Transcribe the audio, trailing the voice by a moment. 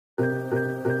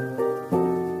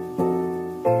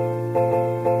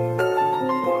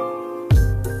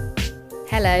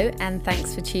and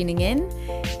thanks for tuning in.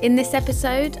 In this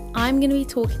episode, I'm going to be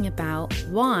talking about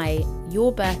why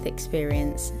your birth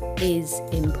experience is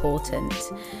important.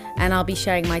 And I'll be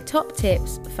sharing my top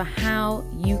tips for how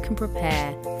you can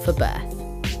prepare for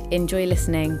birth. Enjoy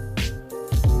listening.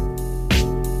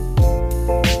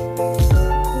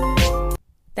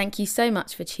 Thank you so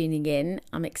much for tuning in.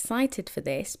 I'm excited for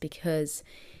this because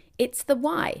it's the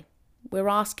why. We're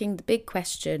asking the big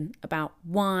question about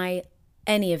why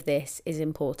any of this is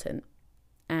important.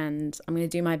 And I'm going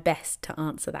to do my best to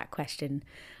answer that question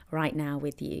right now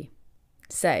with you.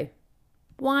 So,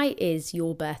 why is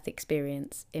your birth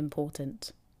experience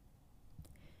important?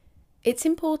 It's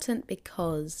important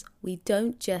because we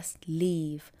don't just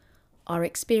leave our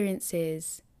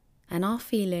experiences and our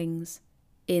feelings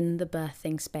in the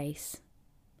birthing space.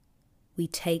 We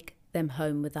take them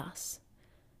home with us,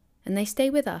 and they stay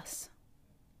with us.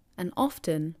 And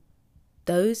often,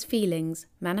 those feelings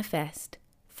manifest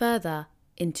further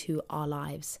into our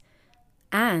lives,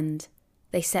 and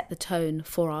they set the tone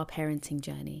for our parenting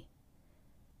journey.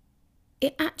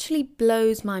 It actually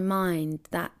blows my mind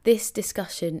that this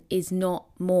discussion is not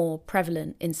more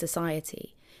prevalent in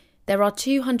society. There are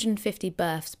 250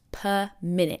 births per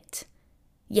minute,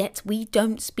 yet we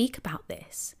don't speak about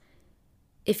this.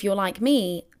 If you're like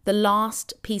me, the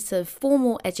last piece of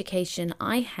formal education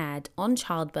I had on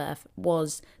childbirth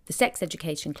was the sex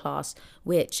education class,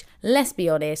 which, let's be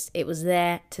honest, it was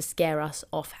there to scare us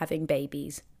off having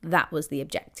babies. That was the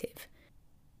objective.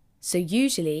 So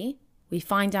usually we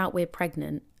find out we're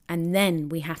pregnant and then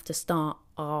we have to start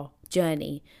our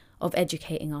journey of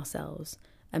educating ourselves.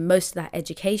 And most of that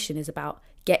education is about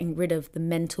getting rid of the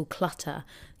mental clutter,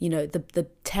 the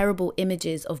terrible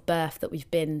images of birth that we've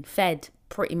been fed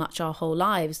pretty much our whole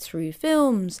lives through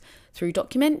films, through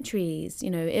documentaries,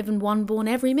 even One Born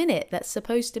Every Minute that's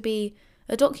supposed to be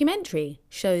a documentary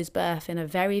shows birth in a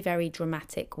very, very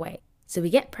dramatic way. So we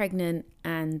get pregnant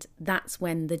and that's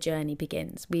when the journey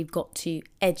begins. We've got to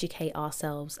educate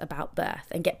ourselves about birth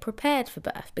and get prepared for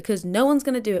birth because no one's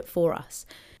going to do it for us.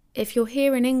 If you're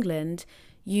here in England,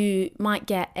 you might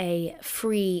get a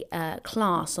free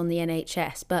class on the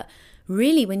NHS, but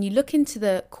really when you look into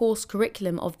the course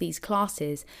curriculum of these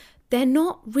classes, they're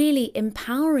not really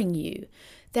empowering you.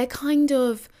 They're kind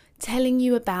of telling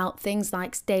you about things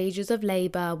like stages of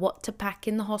labour, what to pack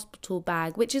in the hospital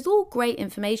bag, which is all great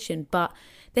information, but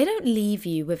they don't leave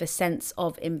you with a sense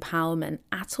of empowerment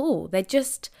at all. They're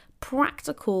just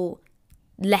practical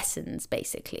lessons,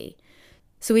 basically.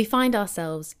 So we find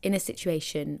ourselves in a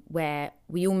situation where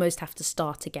we almost have to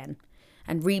start again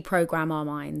and reprogram our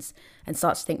minds and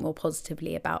start to think more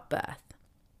positively about birth.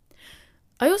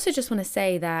 I also just want to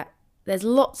say that there's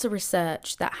lots of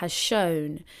research that has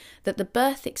shown that the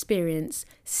birth experience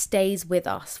stays with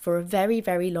us for a very,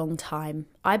 very long time.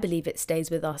 I believe it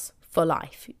stays with us for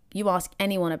life. You ask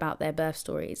anyone about their birth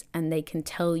stories and they can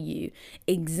tell you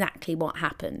exactly what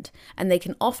happened. And they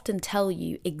can often tell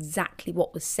you exactly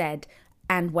what was said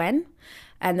and when.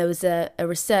 And there was a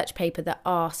research paper that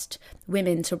asked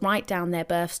women to write down their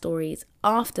birth stories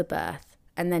after birth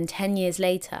and then 10 years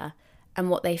later. And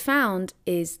what they found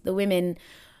is the women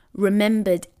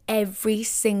remembered every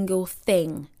single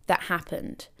thing that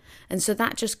happened. And so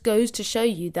that just goes to show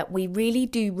you that we really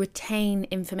do retain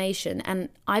information. And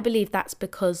I believe that's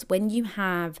because when you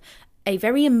have a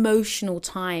very emotional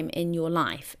time in your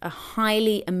life, a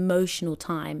highly emotional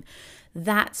time,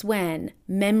 that's when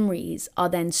memories are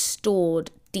then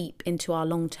stored deep into our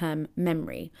long-term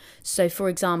memory. So for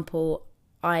example,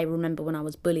 I remember when I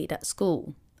was bullied at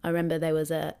school, I remember there was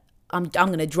I'm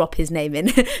going to drop his name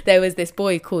in. There was this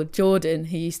boy called Jordan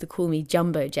who used to call me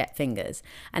Jumbo Jet Fingers.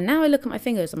 And now I look at my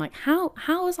fingers, I'm like, how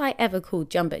was I ever called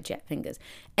Jumbo Jet Fingers?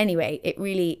 Anyway, it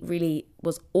really, really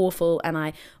was awful. And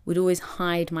I would always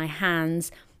hide my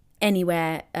hands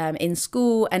anywhere in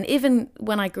school. And even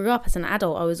when I grew up as an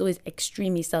adult, I was always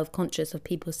extremely self-conscious of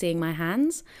people seeing my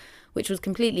hands, which was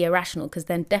completely irrational because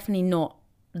they're definitely not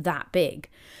that big.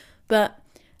 But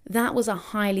that was a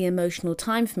highly emotional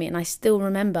time for me. And I still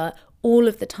remember all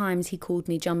of the times he called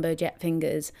me Jumbo Jet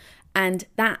Fingers. And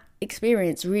that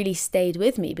experience really stayed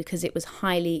with me because it was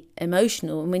highly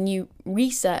emotional. And when you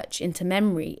research into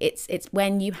memory, it's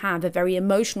when you have a very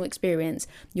emotional experience,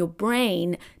 your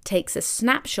brain takes a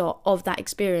snapshot of that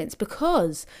experience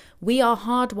because we are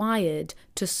hardwired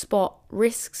to spot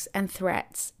risks and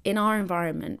threats in our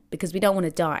environment because we don't want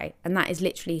to die. And that is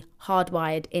literally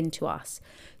hardwired into us.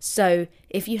 So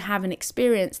if you have an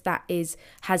experience that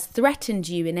has threatened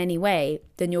you in any way,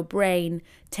 then your brain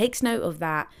takes note of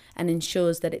that and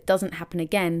ensures that it doesn't happen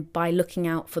again by looking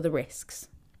out for the risks.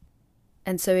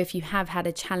 And so if you have had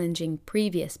a challenging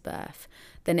previous birth,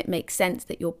 then it makes sense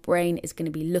that your brain is going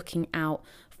to be looking out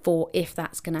for if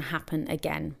that's going to happen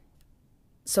again.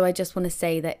 So I just want to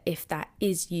say that if that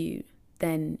is you,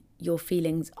 then your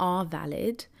feelings are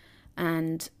valid.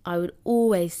 And I would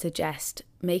always suggest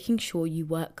making sure you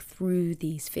work through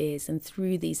these fears and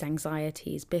through these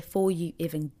anxieties before you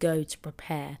even go to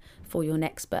prepare for your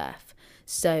next birth.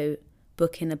 So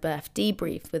book in a birth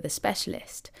debrief with a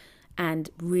specialist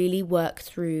and really work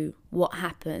through what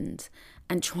happened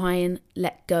and try and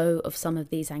let go of some of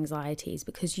these anxieties,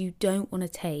 because you don't want to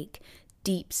take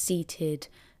deep-seated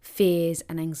fears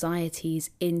and anxieties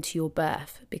into your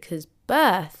birth, because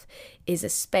birth is a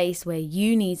space where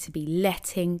you need to be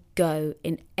letting go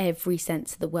in every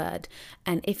sense of the word.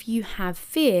 And if you have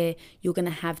fear, you're going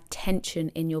to have tension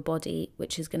in your body,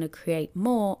 which is going to create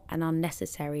more and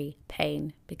unnecessary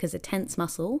pain, because a tense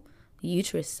muscle, the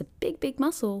uterus is a big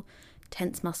muscle,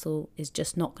 tense muscle is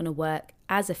just not going to work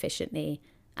as efficiently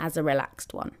as a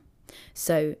relaxed one.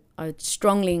 So I would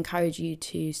strongly encourage you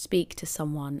to speak to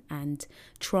someone and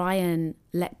try and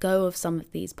let go of some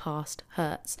of these past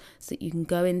hurts so that you can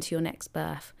go into your next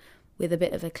birth with a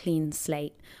bit of a clean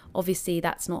slate. Obviously,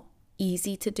 that's not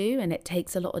easy to do, and it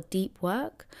takes a lot of deep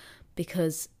work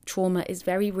because trauma is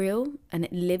very real and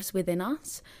it lives within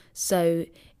us. So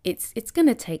it's going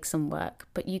to take some work,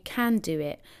 but you can do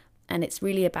it. And it's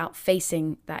really about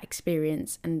facing that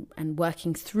experience and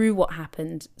working through what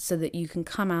happened so that you can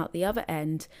come out the other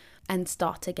end and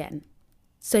start again.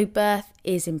 So birth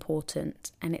is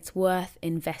important and it's worth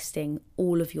investing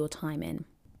all of your time in.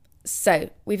 So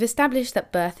we've established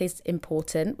that birth is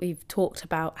important. We've talked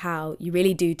about how you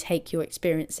really do take your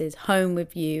experiences home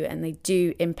with you, and they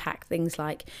do impact things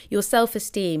like your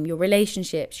self-esteem, your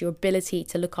relationships, your ability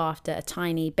to look after a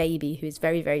tiny baby who is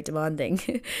very, very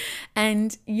demanding,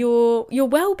 and your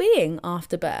well-being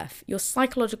after birth. Your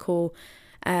psychological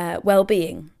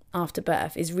well-being after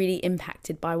birth is really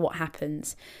impacted by what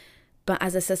happens. But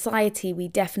as a society, we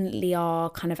definitely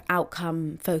are kind of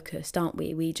outcome focused, aren't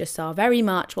we? We just are very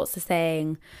much, what's the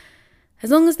saying? As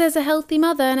long as there's a healthy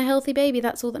mother and a healthy baby,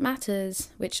 that's all that matters.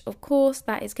 Which, of course,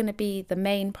 that is going to be the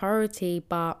main priority.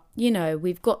 But,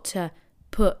 we've got to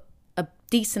put a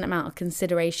decent amount of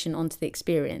consideration onto the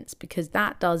experience, because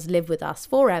that does live with us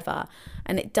forever.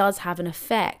 And it does have an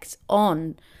effect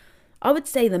on, I would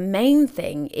say the main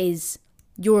thing is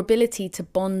your ability to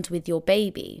bond with your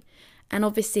baby. And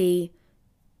obviously,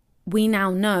 we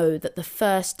now know that the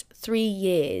first 3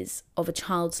 years of a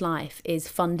child's life is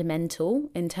fundamental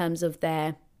in terms of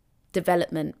their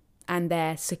development and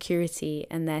their security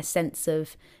and their sense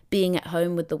of being at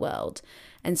home with the world.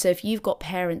 And so if you've got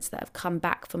parents that have come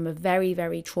back from a very,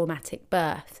 very traumatic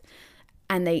birth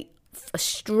and they are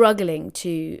struggling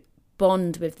to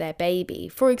bond with their baby,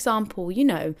 for example,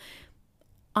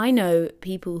 I know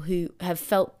people who have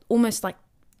felt almost like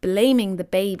blaming the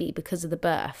baby because of the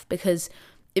birth, because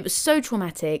it was so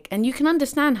traumatic, and you can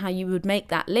understand how you would make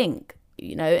that link,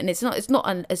 and it's not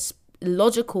a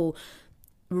logical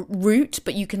route,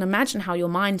 but you can imagine how your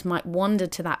mind might wander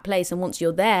to that place, and once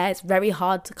you're there, it's very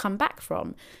hard to come back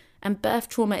from. And birth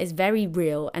trauma is very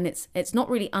real, and it's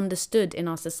not really understood in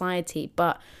our society,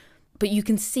 but you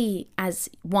can see as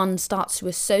one starts to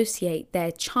associate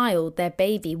their child, their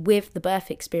baby, with the birth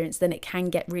experience, then it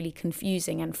can get really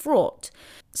confusing and fraught.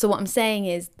 So what I'm saying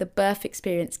is the birth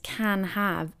experience can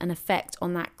have an effect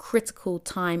on that critical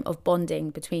time of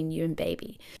bonding between you and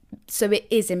baby. So it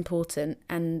is important,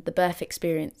 and the birth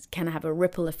experience can have a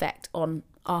ripple effect on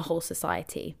our whole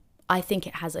society. I think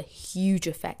it has a huge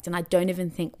effect, and I don't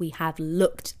even think we have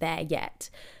looked there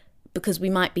yet, because we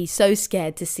might be so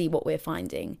scared to see what we're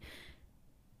finding.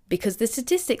 Because the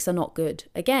statistics are not good.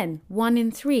 Again, 1 in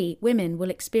 3 women will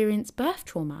experience birth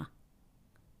trauma.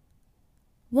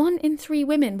 1 in 3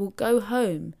 women will go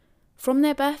home from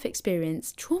their birth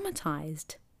experience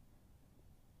traumatized.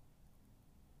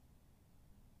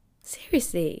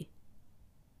 Seriously.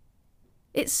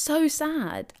 It's so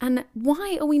sad. And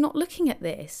why are we not looking at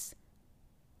this?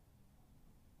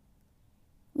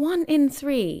 1 in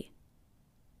 3.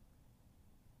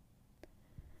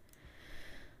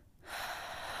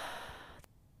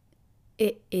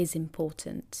 It is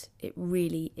important. It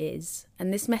really is.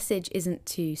 And this message isn't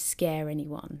to scare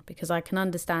anyone, because I can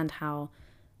understand how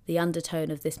the undertone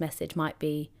of this message might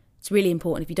be, it's really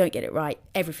important. If you don't get it right,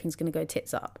 everything's going to go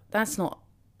tits up. That's not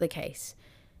the case.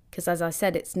 Because as I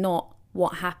said, it's not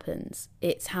what happens.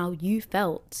 It's how you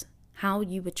felt, how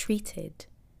you were treated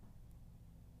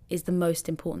is the most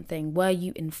important thing. Were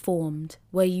you informed?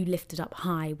 Were you lifted up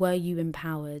high? Were you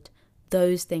empowered?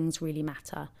 Those things really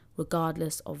matter,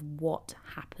 regardless of what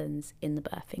happens in the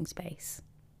birthing space.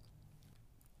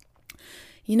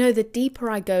 You know, the deeper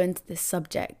I go into this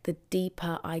subject, the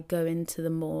deeper I go into the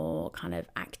more kind of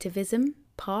activism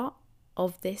part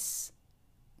of this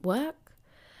work.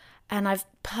 And I've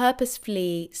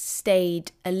purposefully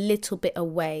stayed a little bit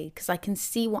away because I can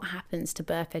see what happens to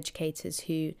birth educators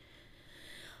who,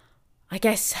 I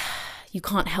guess, you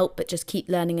can't help but just keep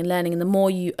learning and learning. And the more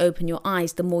you open your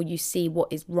eyes, the more you see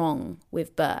what is wrong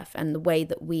with birth and the way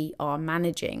that we are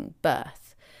managing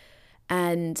birth.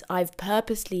 And I've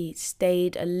purposely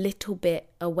stayed a little bit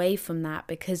away from that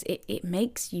because it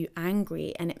makes you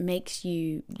angry and it makes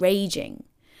you raging.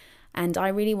 And I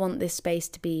really want this space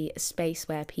to be a space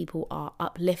where people are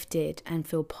uplifted and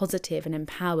feel positive and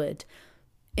empowered.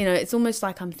 You know, it's almost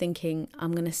like I'm thinking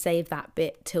I'm going to save that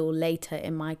bit till later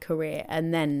in my career,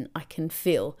 and then I can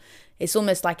feel it's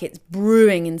almost like it's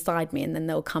brewing inside me, and then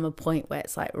there'll come a point where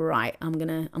it's like, right, I'm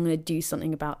going to do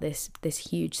something about this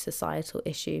huge societal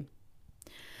issue.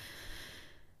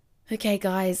 Okay,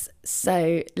 guys,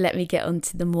 so let me get on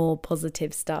to the more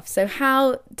positive stuff. So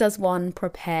how does one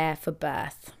prepare for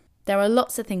birth? There are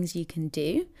lots of things you can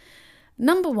do.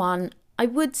 Number one, I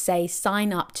would say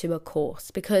sign up to a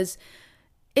course, because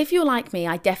if you're like me,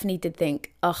 I definitely did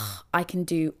think, I can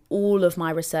do all of my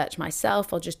research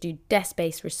myself. I'll just do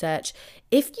desk-based research.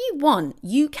 If you want,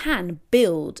 you can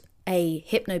build a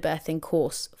hypnobirthing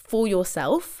course for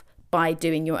yourself by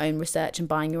doing your own research and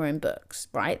buying your own books,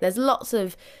 right? There's lots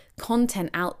of content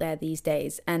out there these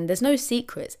days, and there's no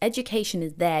secrets. Education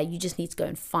is there. You just need to go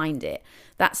and find it.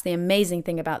 That's the amazing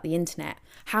thing about the internet.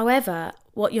 However,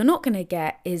 what you're not going to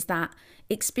get is that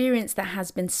experience that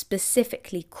has been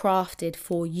specifically crafted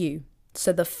for you.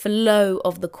 So the flow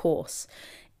of the course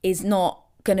is not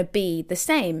going to be the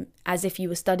same as if you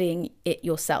were studying it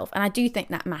yourself. And I do think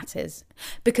that matters,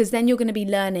 because then you're going to be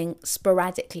learning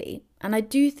sporadically. And I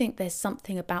do think there's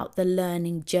something about the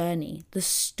learning journey, the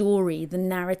story, the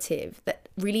narrative that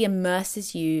really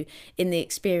immerses you in the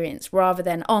experience, rather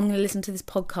than, I'm going to listen to this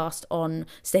podcast on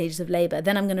stages of labor,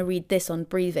 then I'm going to read this on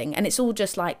breathing. And it's all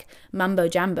just like mambo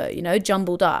jambo, you know,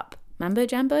 jumbled up. Mambo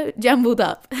jambo? Jumbled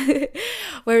up.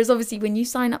 Whereas obviously when you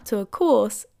sign up to a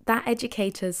course, that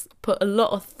educators put a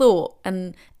lot of thought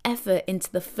and effort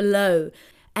into the flow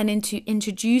and into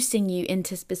introducing you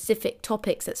into specific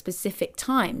topics at specific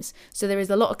times. So there is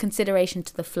a lot of consideration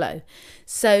to the flow.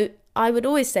 So I would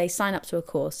always say sign up to a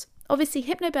course. Obviously,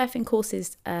 hypnobirthing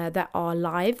courses that are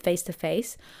live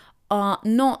face-to-face are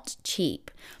not cheap.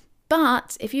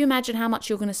 But if you imagine how much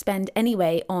you're going to spend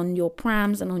anyway on your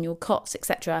prams and on your cots,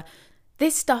 etc.,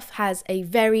 this stuff has a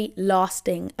very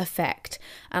lasting effect.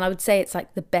 And I would say it's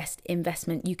like the best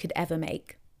investment you could ever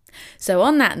make. So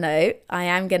on that note, I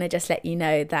am going to just let you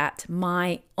know that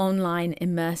my online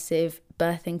immersive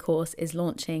birthing course is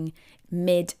launching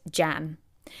mid-Jan.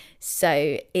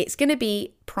 So it's going to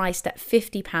be priced at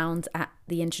 £50 at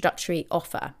the introductory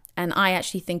offer. And I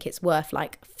actually think it's worth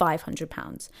like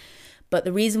 £500. But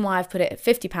the reason why I've put it at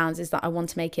 £50 is that I want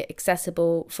to make it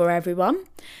accessible for everyone.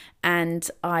 And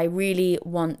I really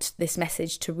want this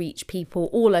message to reach people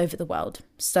all over the world.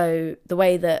 So the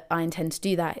way that I intend to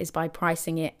do that is by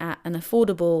pricing it at an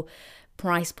affordable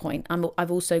price point.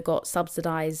 I've also got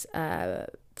subsidized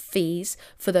fees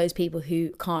for those people who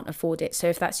can't afford it. So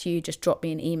if that's you, just drop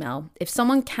me an email. If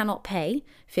someone cannot pay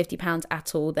 £50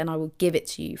 at all, then I will give it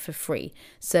to you for free.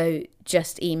 So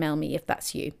just email me if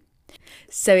that's you.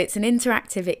 So it's an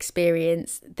interactive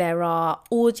experience. There are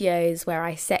audios where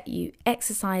I set you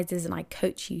exercises and I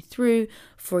coach you through,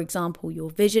 for example, your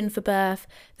vision for birth.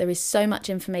 There is so much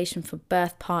information for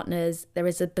birth partners. There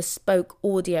is a bespoke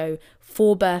audio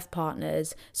for birth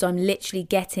partners. So I'm literally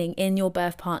getting in your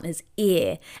birth partner's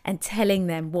ear and telling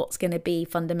them what's going to be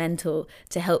fundamental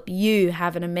to help you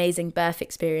have an amazing birth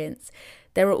experience.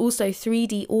 There are also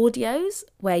 3D audios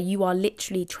where you are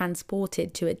literally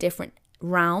transported to a different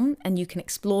realm and you can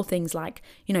explore things like,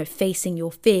 you know, facing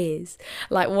your fears.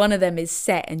 Like one of them is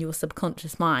set in your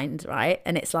subconscious mind, right?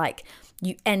 And it's like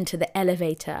you enter the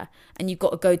elevator and you've got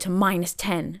to go to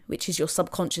 -10, which is your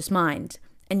subconscious mind.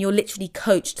 And you're literally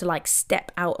coached to like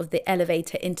step out of the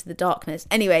elevator into the darkness.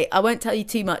 Anyway, I won't tell you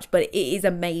too much, but it is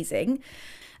amazing.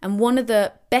 And one of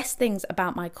the best things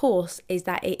about my course is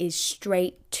that it is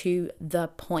straight to the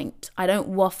point. I don't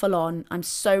waffle on. I'm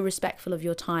so respectful of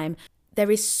your time. There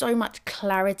is so much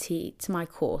clarity to my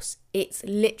course. It's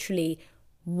literally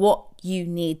what you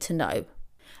need to know.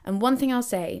 And one thing I'll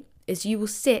say is you will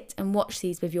sit and watch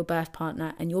these with your birth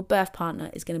partner and your birth partner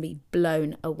is going to be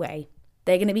blown away.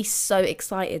 They're going to be so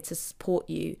excited to support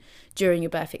you during your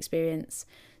birth experience.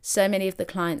 So many of the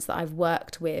clients that I've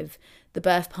worked with, the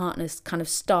birth partners kind of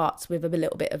starts with a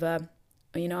little bit of a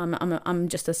I'm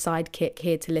just a sidekick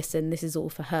here to listen. This is all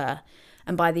for her.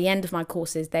 And by the end of my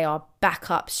courses, they are back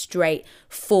up, straight,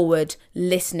 forward,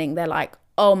 listening. They're like,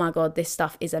 oh my God, this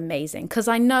stuff is amazing. Because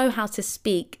I know how to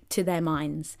speak to their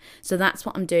minds. So that's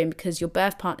what I'm doing, because your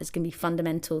birth partner is going to be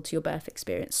fundamental to your birth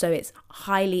experience. So it's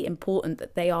highly important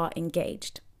that they are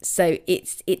engaged. So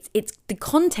it's the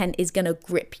content is going to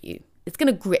grip you. It's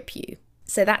going to grip you.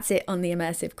 So that's it on the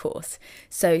immersive course.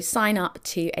 So sign up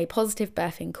to a positive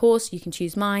birthing course. You can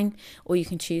choose mine or you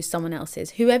can choose someone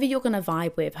else's, whoever you're going to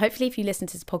vibe with. Hopefully, if you listen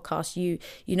to this podcast,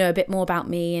 you know a bit more about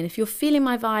me. And if you're feeling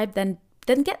my vibe, then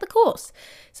get the course.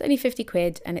 It's only 50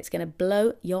 quid and it's going to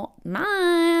blow your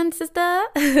mind, sister.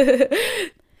 The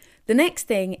next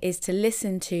thing is to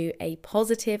listen to a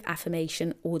positive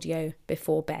affirmation audio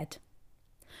before bed.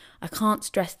 I can't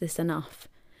stress this enough,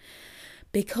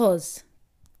 because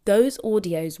those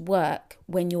audios work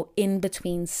when you're in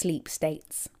between sleep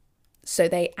states. So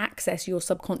they access your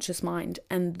subconscious mind,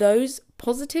 and those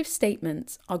positive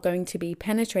statements are going to be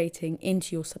penetrating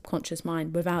into your subconscious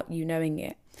mind without you knowing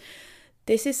it.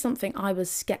 This is something I was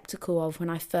skeptical of when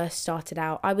I first started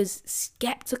out. I was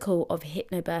skeptical of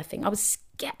hypnobirthing. I was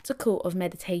skeptical of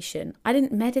meditation. I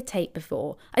didn't meditate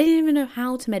before. I didn't even know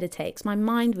how to meditate because my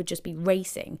mind would just be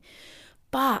racing.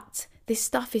 But this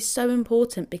stuff is so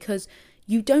important because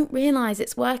you don't realize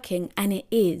it's working, and it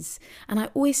is. And I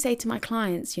always say to my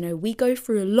clients, we go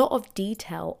through a lot of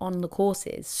detail on the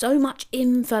courses, so much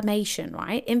information,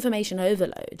 right? Information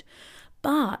overload.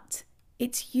 But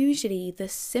it's usually the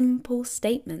simple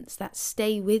statements that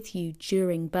stay with you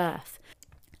during birth.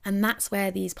 And that's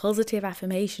where these positive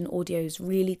affirmation audios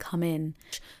really come in.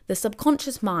 The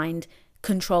subconscious mind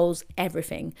controls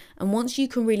everything. And once you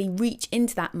can really reach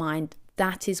into that mind,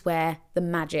 that is where the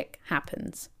magic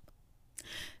happens.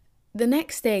 The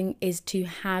next thing is to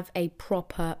have a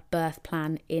proper birth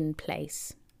plan in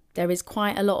place. There is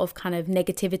quite a lot of kind of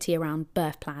negativity around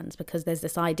birth plans because there's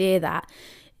this idea that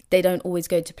they don't always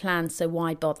go to plan, so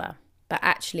why bother? But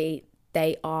actually,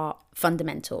 they are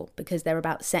fundamental because they're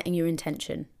about setting your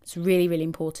intention. It's really, really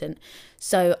important.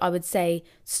 So I would say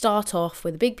start off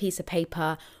with a big piece of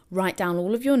paper, write down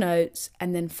all of your notes,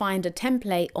 and then find a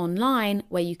template online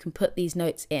where you can put these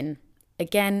notes in.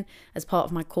 Again, as part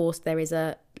of my course, there is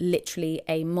literally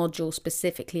a module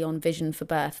specifically on vision for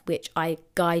birth, which I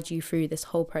guide you through this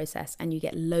whole process, and you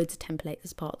get loads of templates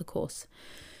as part of the course.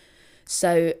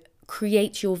 So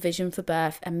create your vision for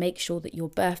birth and make sure that your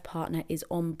birth partner is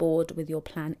on board with your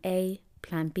plan A,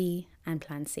 plan B, and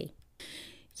plan C.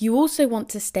 You also want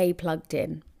to stay plugged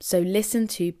in. So listen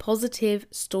to positive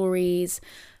stories,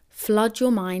 flood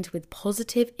your mind with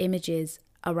positive images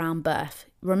around birth.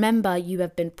 Remember, you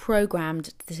have been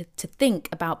programmed to think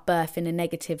about birth in a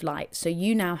negative light. So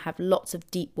you now have lots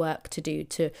of deep work to do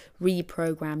to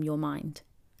reprogram your mind.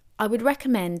 I would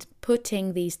recommend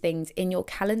putting these things in your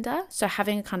calendar. So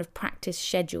having a kind of practice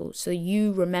schedule so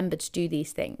you remember to do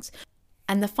these things.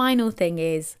 And the final thing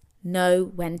is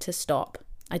know when to stop.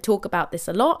 I talk about this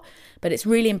a lot, but it's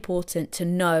really important to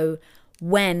know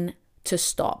when to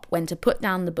stop, when to put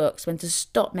down the books, when to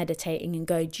stop meditating and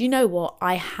go, do you know what?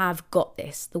 I have got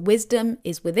this. The wisdom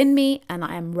is within me and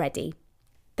I am ready.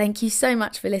 Thank you so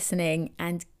much for listening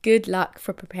and good luck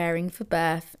for preparing for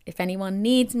birth. If anyone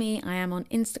needs me, I am on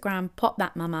Instagram, Pop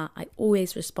That Mama. I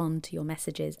always respond to your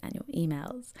messages and your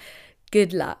emails.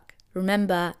 Good luck.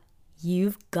 Remember,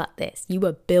 you've got this. You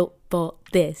were built for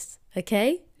this,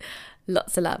 okay?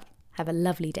 Lots of love. Have a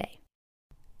lovely day.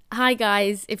 Hi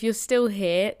guys, if you're still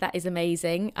here, that is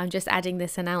amazing. I'm just adding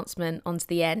this announcement onto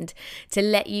the end to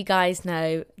let you guys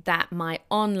know that my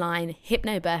online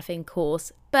hypnobirthing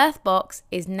course, Birthbox,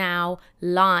 is now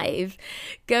live.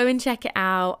 Go and check it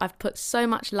out. I've put so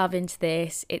much love into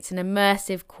this. It's an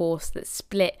immersive course that's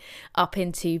split up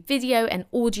into video and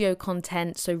audio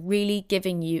content, so really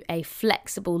giving you a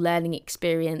flexible learning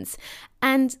experience.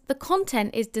 And the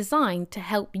content is designed to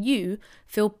help you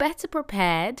feel better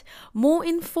prepared, more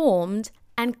informed,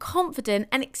 and confident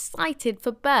and excited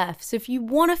for birth. So if you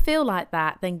want to feel like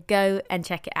that, then go and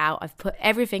check it out. I've put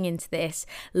everything into this,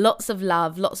 lots of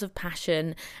love, lots of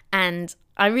passion, and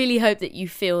I really hope that you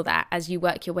feel that as you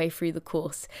work your way through the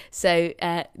course. So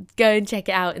go and check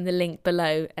it out in the link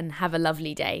below and have a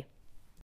lovely day.